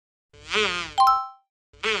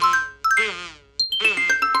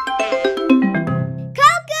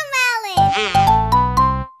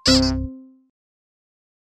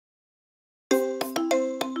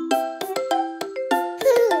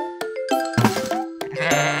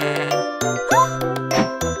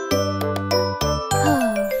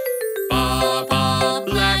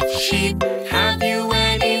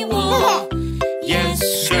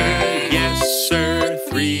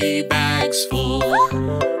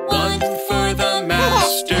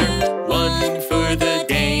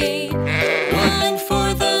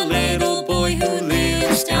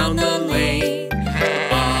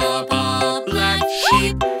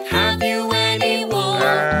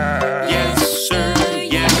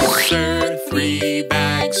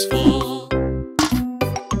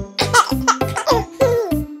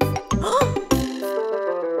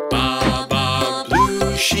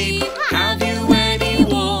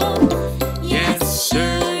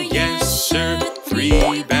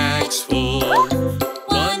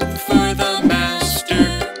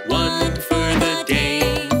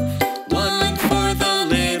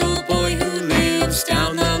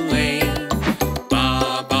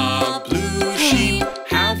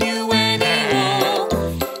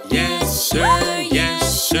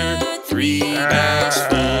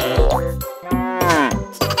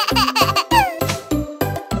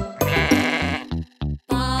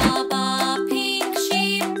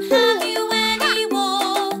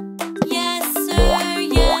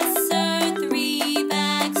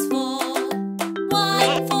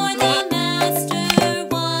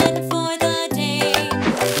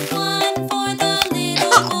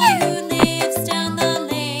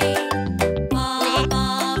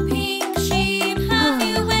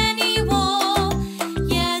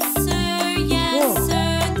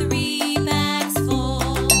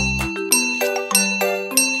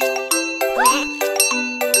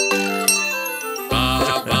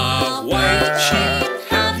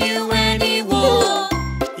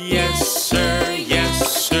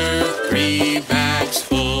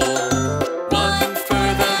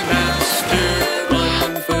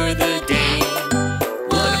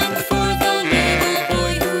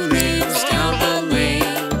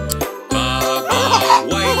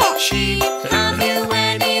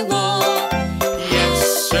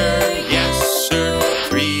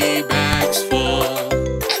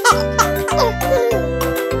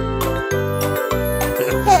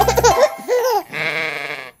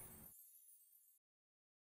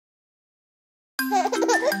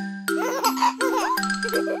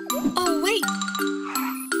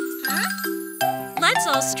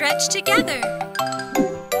Let's all stretch together.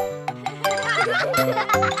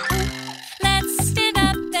 Let's stand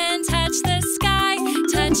up and touch the sky.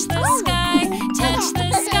 Touch the sky, touch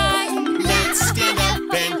the sky. Let's stand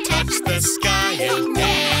up and touch the sky and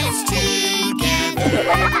dance together.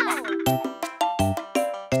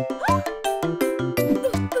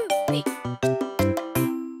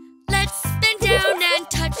 Let's bend down and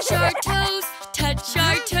touch our toes. Touch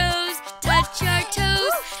our toes, touch our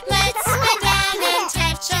toes. Let's bend down and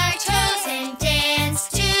touch our toes and dance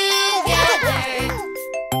together.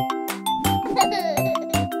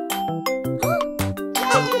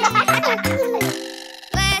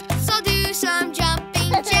 Let's all do some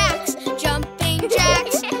jumping jacks. Jumping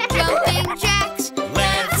jacks, jumping jacks.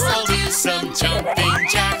 Let's all do some jumping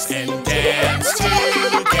jacks and dance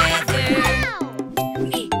together.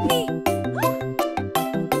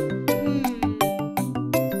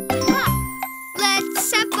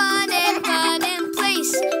 Let's have fun and run in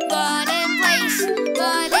place. Run in place,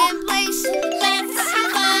 run in place. Let's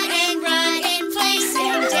have fun and run in place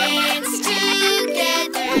and dance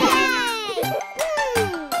together.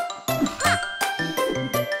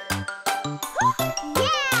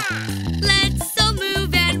 Let's all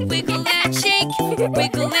move and wiggle and shake.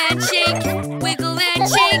 Wiggle and shake, wiggle and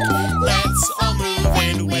shake. Let's all move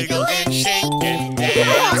and wiggle and shake and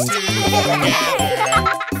dance together.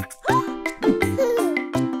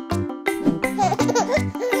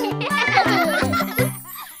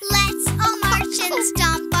 Let's all march and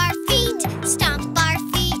stomp our feet. Stomp our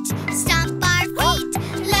feet, stomp our feet.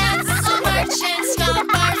 Let's all march and stomp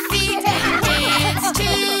our feet and dance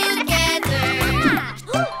together.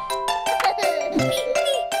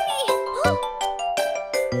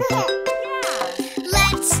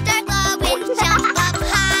 Let's start low and jump up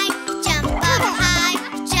high. Jump up high,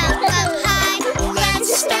 jump up high. Let's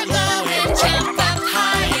start low and jump up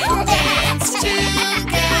high and dance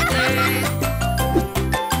together.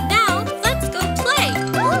 Now, let's go play.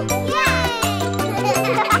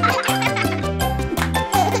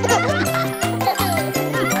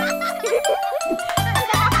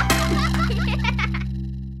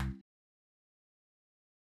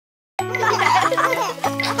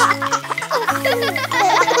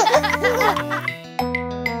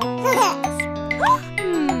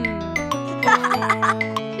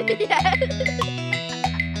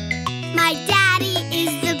 My daddy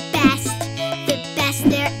is the best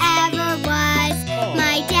there ever was.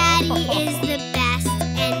 My daddy is the best,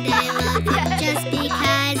 and I love him just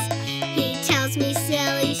because he tells me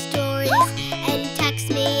silly stories and tucks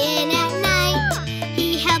me in at night. He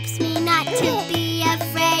helps me not to be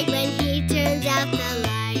afraid when he turns out the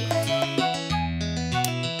light.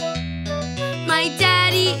 My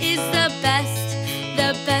daddy is the best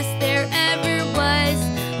there ever was.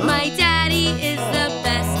 My daddy is the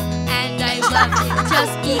best, and I love him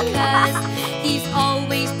just because he's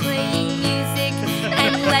always playing music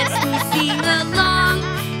and lets me sing along.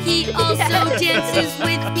 He also dances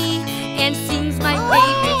with me and sings my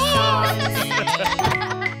favorite songs.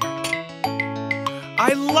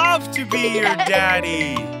 I love to be your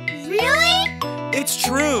daddy. Really? It's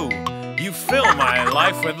true. You fill my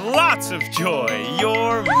life with lots of joy.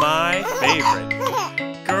 You're my favorite.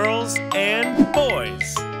 Girls and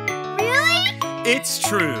boys. Really? It's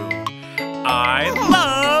true. I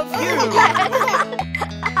love you.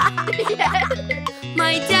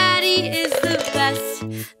 My daddy is the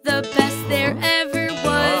best there ever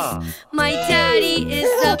was. My daddy is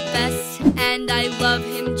the best, and I love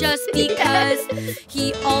him just because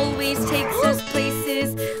he always takes us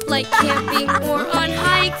places like camping or on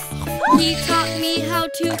hikes. He taught me how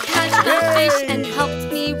to catch a fish and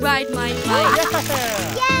helped me ride my bike.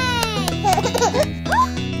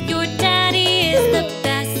 Your daddy is the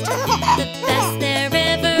best there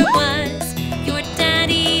ever was. Your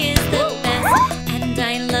daddy is the best, and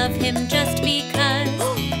I love him just because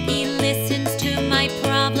he listens to my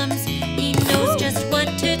problems. He knows just what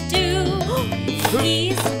to do.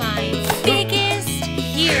 He's my biggest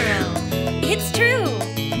hero. It's true.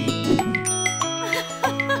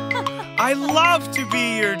 I love to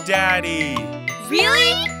be your daddy.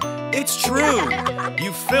 Really? It's true.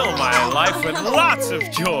 You fill my life with lots of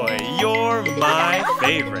joy. You're my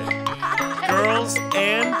favorite. Girls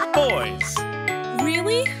and boys.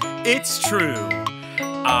 Really? It's true.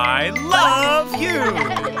 I love you.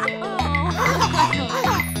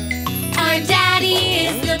 Our daddy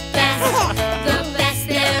is the best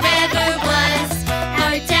there ever was.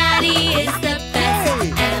 Our daddy is the best,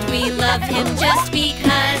 and we love him just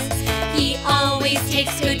because he always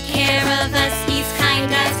takes good care of us. He's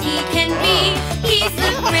kind as he can be. He's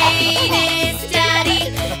the greatest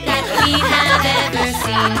daddy that we have ever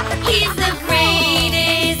seen. He's the greatest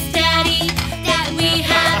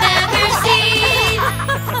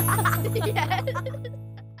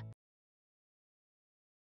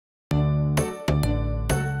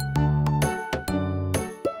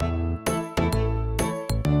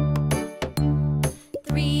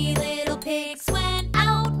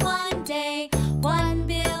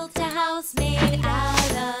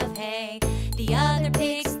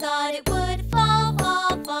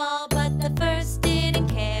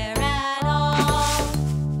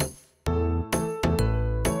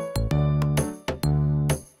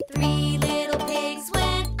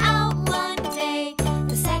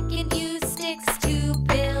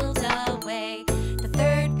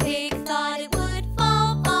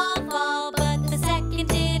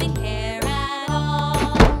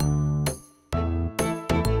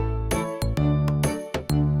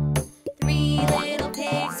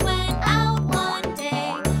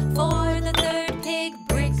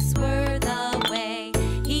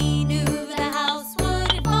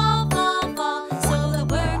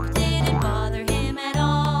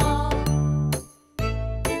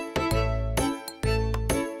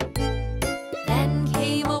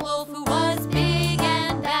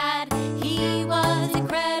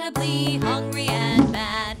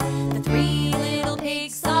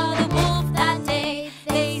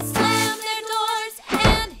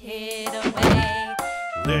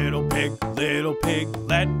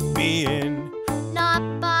me in. Not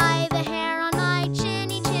by the hair on my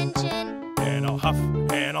chinny chin chin. Then I'll huff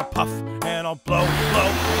and I'll puff and I'll blow,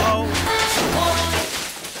 blow, blow. Boy,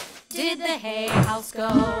 did the hay house go?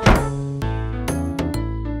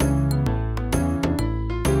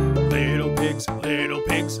 Little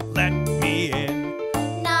pigs, let me in.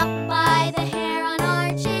 Not by the hair on our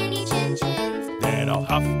chinny chin chins. Then I'll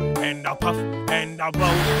huff and I'll puff and I'll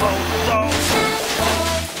blow, blow, blow.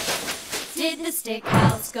 Boy, did the stick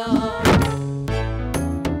house go?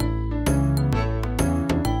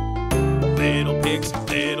 Little pigs,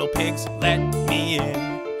 let me in.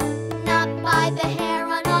 Not by the hair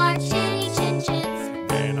on our chinny chin chins.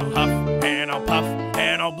 Then I'll huff and I'll puff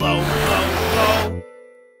and I'll blow, blow, blow.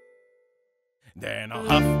 Then I'll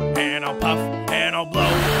huff and I'll puff and I'll blow,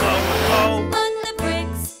 blow, blow. But the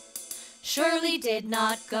bricks surely did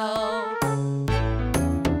not go.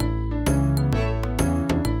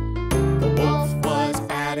 The wolf was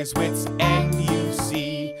at his wits' end, you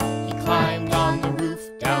see. He climbed on the roof,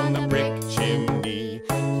 down the brick chimney.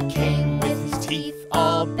 He came with his teeth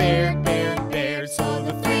all bared, bared, bared. So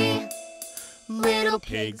the 3 little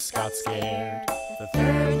pigs got scared. The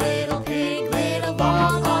 3rd little pig lit a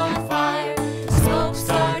log on fire. The smoke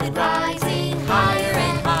started rising higher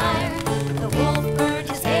and higher. The wolf burned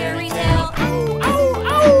his hairy tail. Ow, ow,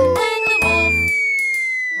 ow! Then the wolf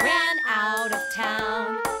ran out of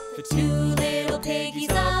town. The 2 little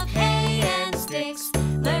piggies of hay and sticks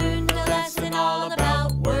Learned a lesson all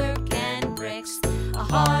about work and bricks. A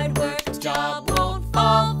hard worked job won't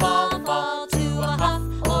fall, fall, fall to a huff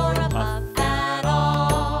or a puff at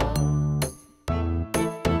all.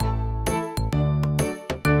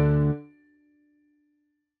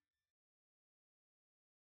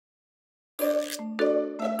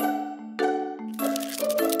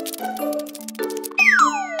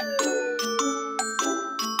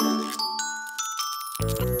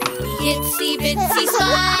 Itsy bitsy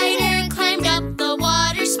spider climbed up the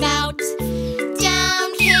water spout.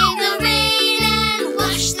 Down came the rain and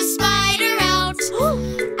washed the spider out.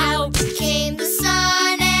 Out came the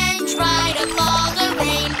sun and dried up all the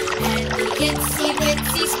rain. And the itsy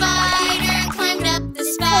bitsy spider climbed up the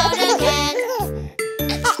spout again.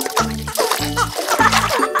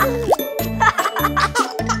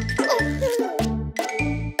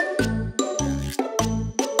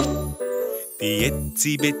 The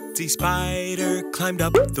itsy bitsy spider climbed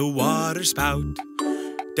up the water spout.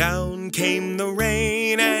 Down came the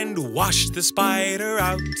rain and washed the spider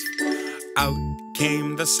out. Out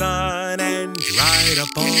came the sun and dried up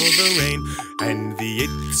all the rain. And the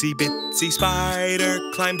itsy bitsy spider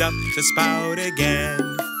climbed up the spout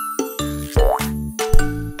again.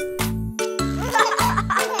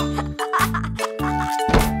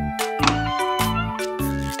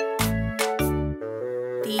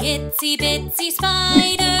 The itsy bitsy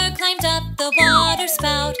spider climbed up the water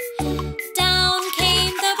spout. Down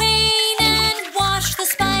came the rain and washed the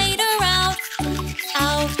spider out.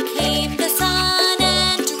 Out came the sun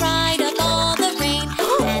and dried up all the rain.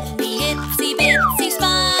 And the itsy bitsy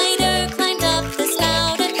spider climbed up the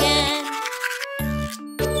spout again.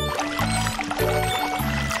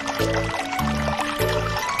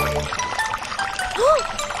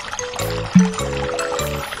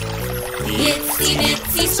 The itsy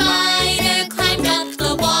bitsy spider climbed up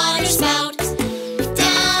the water spout.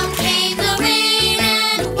 Down came the rain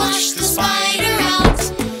and washed the spider out.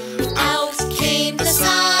 Out came the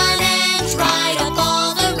sun and dried up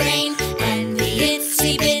all the rain. And the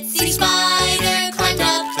itsy bitsy spider climbed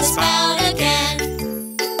up the spout again.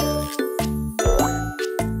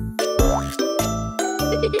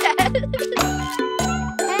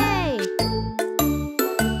 Hey!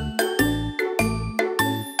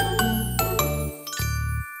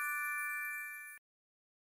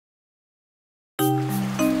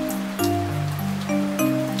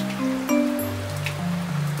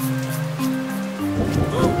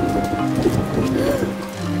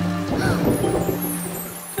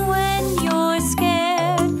 When you're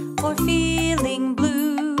scared or feeling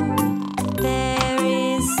blue, there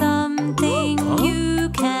is something you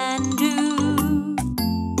can do.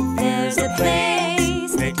 There's a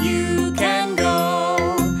place that you can go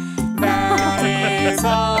that is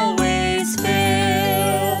always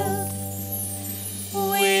filled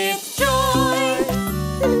with joy.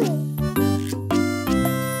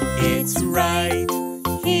 It's right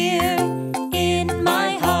here in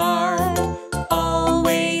my heart,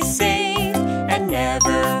 always safe and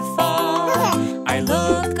never far. I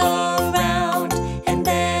look around and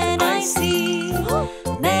then I see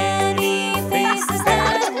many faces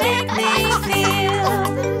that make me feel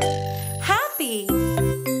happy.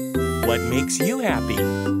 What makes you happy?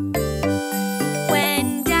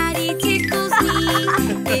 When Daddy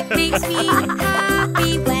makes me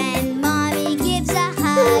happy when Mommy gives a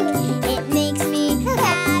hug. It makes me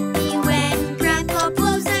happy when Grandpa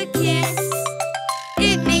blows a kiss.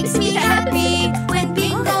 It makes me happy when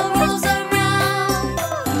Bingo rolls around.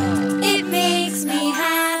 It makes me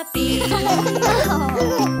happy.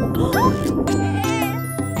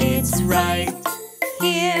 It's right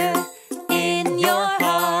here in your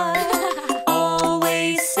heart,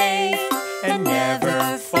 always safe and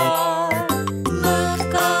never far.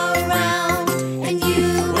 Look around and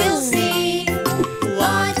you will see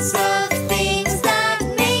lots of things that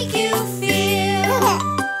make you feel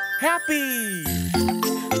Happy!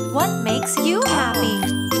 What makes you happy?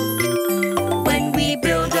 When we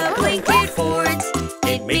build a blanket fort,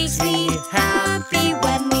 it makes me happy.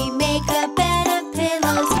 when we make a bed of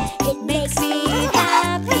pillows. It makes me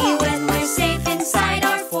Happy when we're safe inside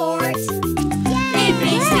our fort. It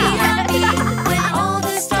makes me happy when all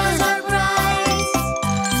the stars are bright.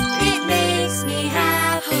 It makes me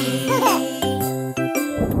happy.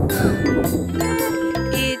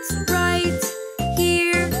 It's right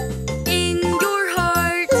here in your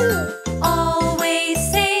heart, always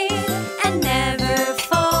safe and never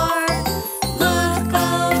far. Look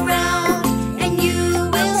around and you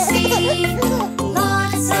will see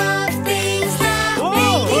lots of things that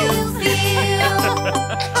make you feel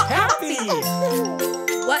Happy!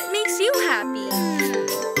 What makes you happy?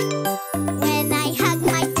 when I hug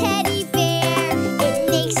my teddy bear. It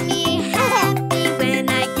makes me happy When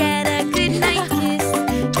I get a good night kiss,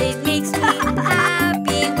 it makes me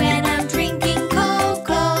happy. When I'm drinking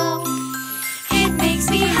cocoa, it makes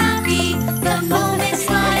me happy. The moments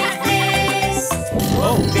like this,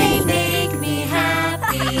 they make me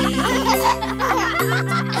happy.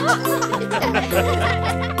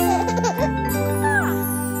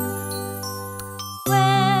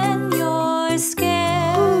 When you're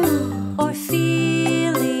scared or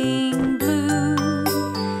feeling blue,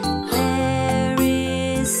 there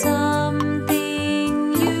is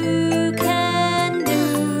something you can do.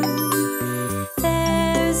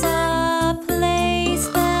 There's a place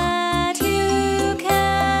that you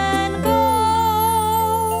can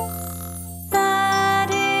go that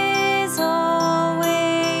is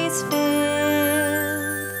always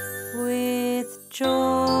filled with joy.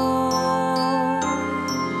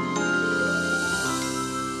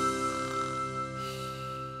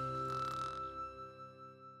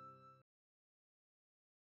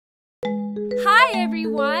 Hi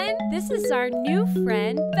everyone, this is our new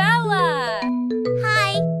friend Bella.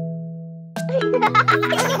 Hi.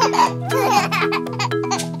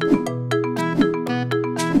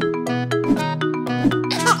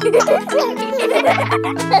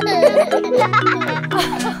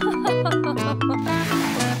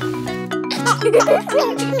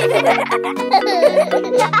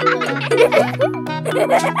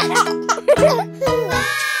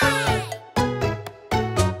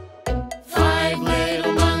 Five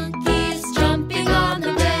little monkeys jumping on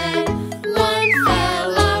the bed. One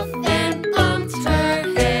fell off and bumped her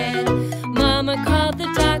head. Mama called the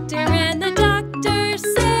doctor and the doctor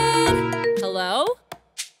said, "Hello?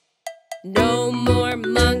 No more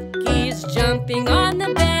monkeys jumping on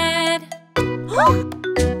the bed."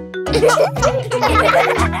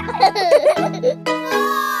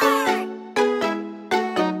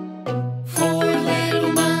 Four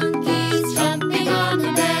little monkeys jumping on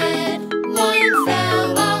the bed. One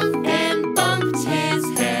fell off and bumped his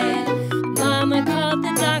head. Mama called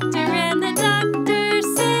the doctor and the doctor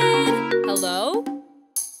said, "Hello?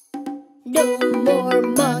 No more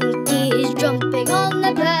monkeys jumping on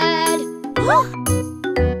the bed.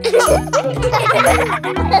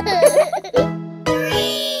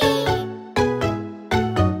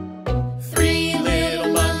 Three little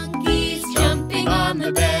monkeys jumping on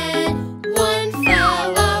the bed. One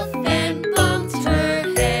fell off and bumped her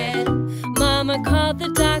head. Mama called the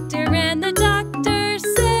doctor and the doctor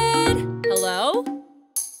said, "Hello?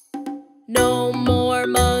 No more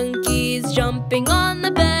monkeys jumping on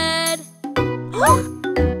the bed."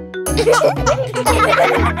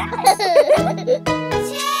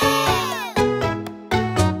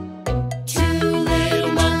 Two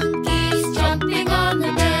little monkeys jumping on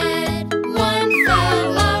the bed. One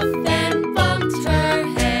fell off and bumped her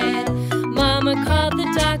head. Mama called the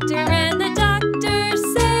doctor and the doctor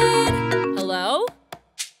said, "Hello?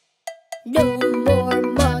 No more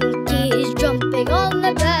monkeys jumping on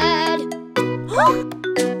the bed.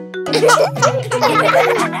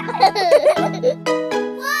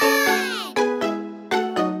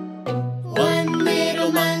 One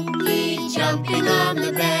little monkey jumping on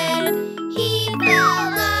the bed. He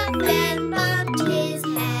fell off and bumped his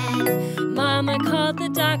head. Mama called the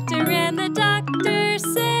doctor and the doctor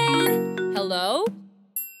said,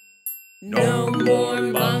 No more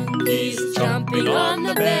monkeys jumping on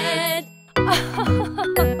the bed.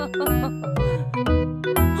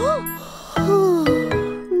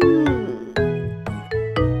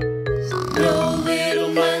 No little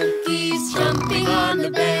monkeys jumping on the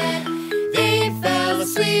bed. They fell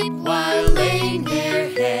asleep while laying their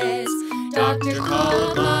heads. Doctor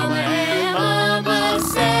called Mama and Mama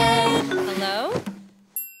said, "Hello?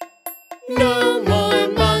 No more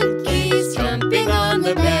monkeys jumping on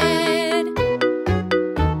the bed."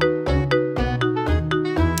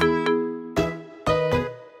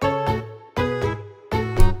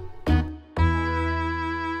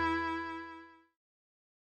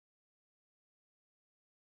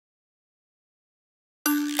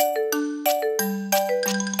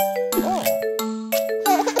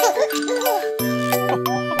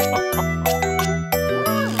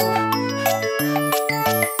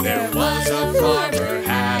 There was a farmer,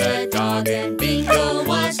 had a dog, and Bingo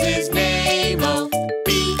was his name. Oh,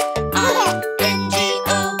 B-I-N-G-O,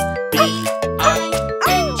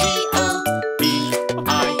 B-I-N-G-O,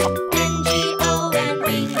 B-I-N-G-O, and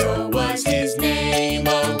Bingo was his name.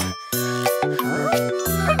 Oh.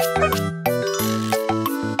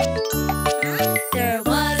 There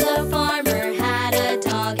was a farmer, had a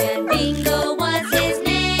dog, and Bingo was his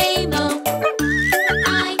name. Oh,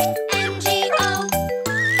 I-N-G-O,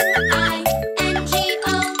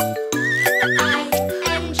 I-N-G-O,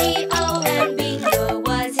 I-N-G-O, and Bingo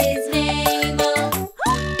was his name. Oh.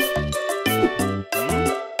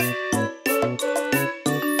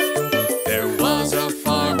 There was a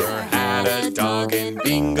farmer, had a dog, and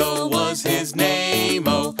Bingo was his name.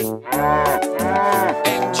 Oh.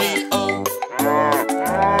 N-G-O,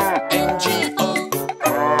 N-G-O,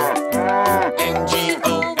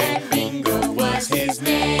 N-G-O, and Bingo was his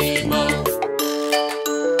name. Oh.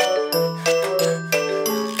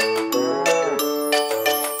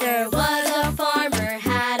 There was a farmer,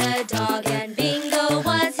 had a dog, and Bingo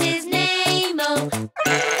was his name. Oh.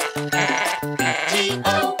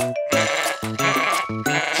 G-O,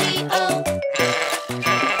 G-O,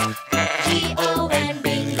 G-O, and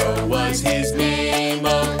Bingo was his name.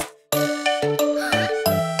 Oh.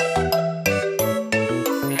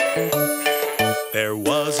 There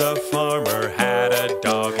was a farmer, had a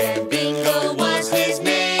dog, and Bingo was his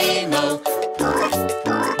name. Oh.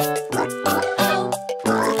 Oh.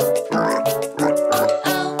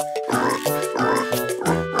 Oh.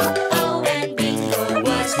 Oh, and Bingo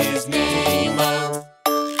was his name. Oh.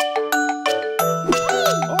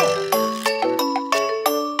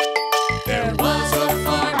 There was a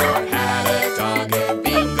farmer, had a dog, and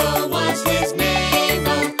Bingo was his name.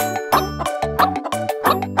 Oh.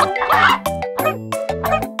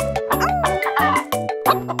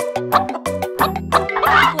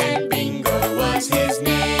 And Bingo was his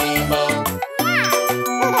name. Oh.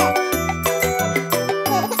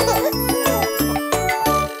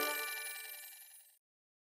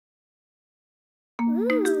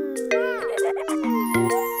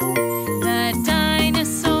 The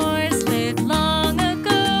dinosaurs lived long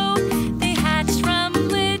ago. They hatched from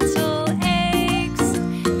little eggs.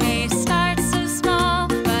 They start so small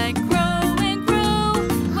but grow and grow.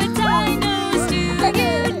 What dinos do you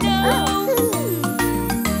know?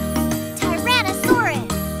 Tyrannosaurus,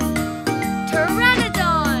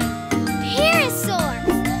 Pteranodon, Parasaur,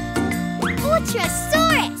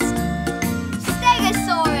 Ultrasaurus,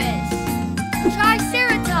 Stegosaurus,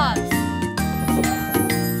 Triceratops.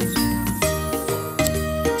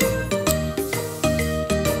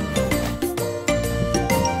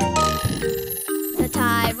 the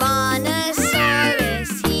Tyrannosaurus,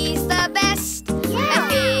 he's the best. My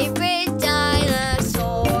favorite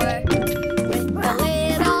dinosaur. With the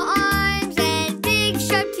little arms and big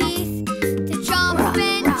sharp teeth to chomp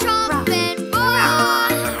and roar.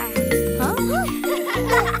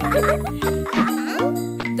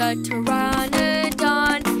 The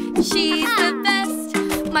Pteranodon, she's the best.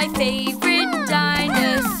 My favorite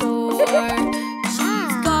dinosaur.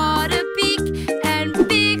 She's got a beak and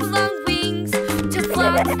big long wings to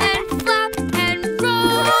flap and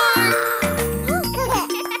roar.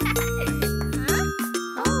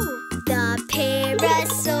 The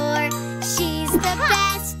Parasaur, she's the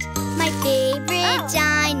best. My favorite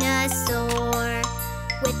dinosaur.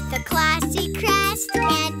 With the classy crest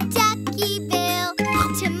and ducky bill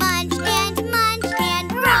to munch and roar.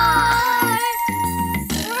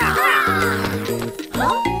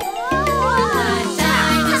 The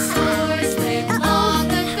dinosaurs lived long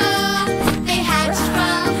ago. They hatched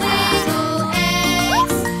from little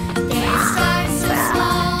eggs. They start so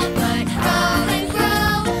small but grow and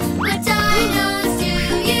grow. What dinos do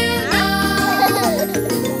you know?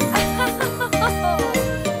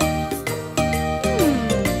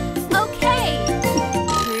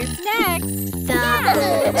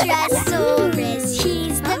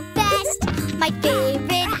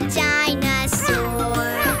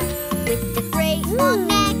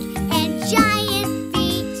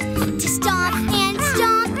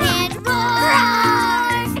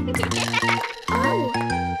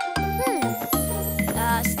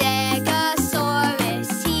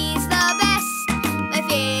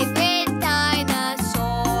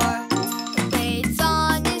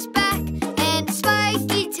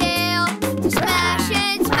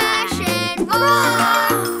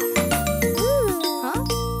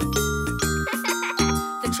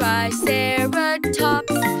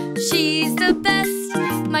 Triceratops, she's the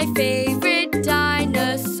best, my favorite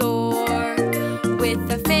dinosaur.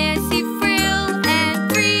 With a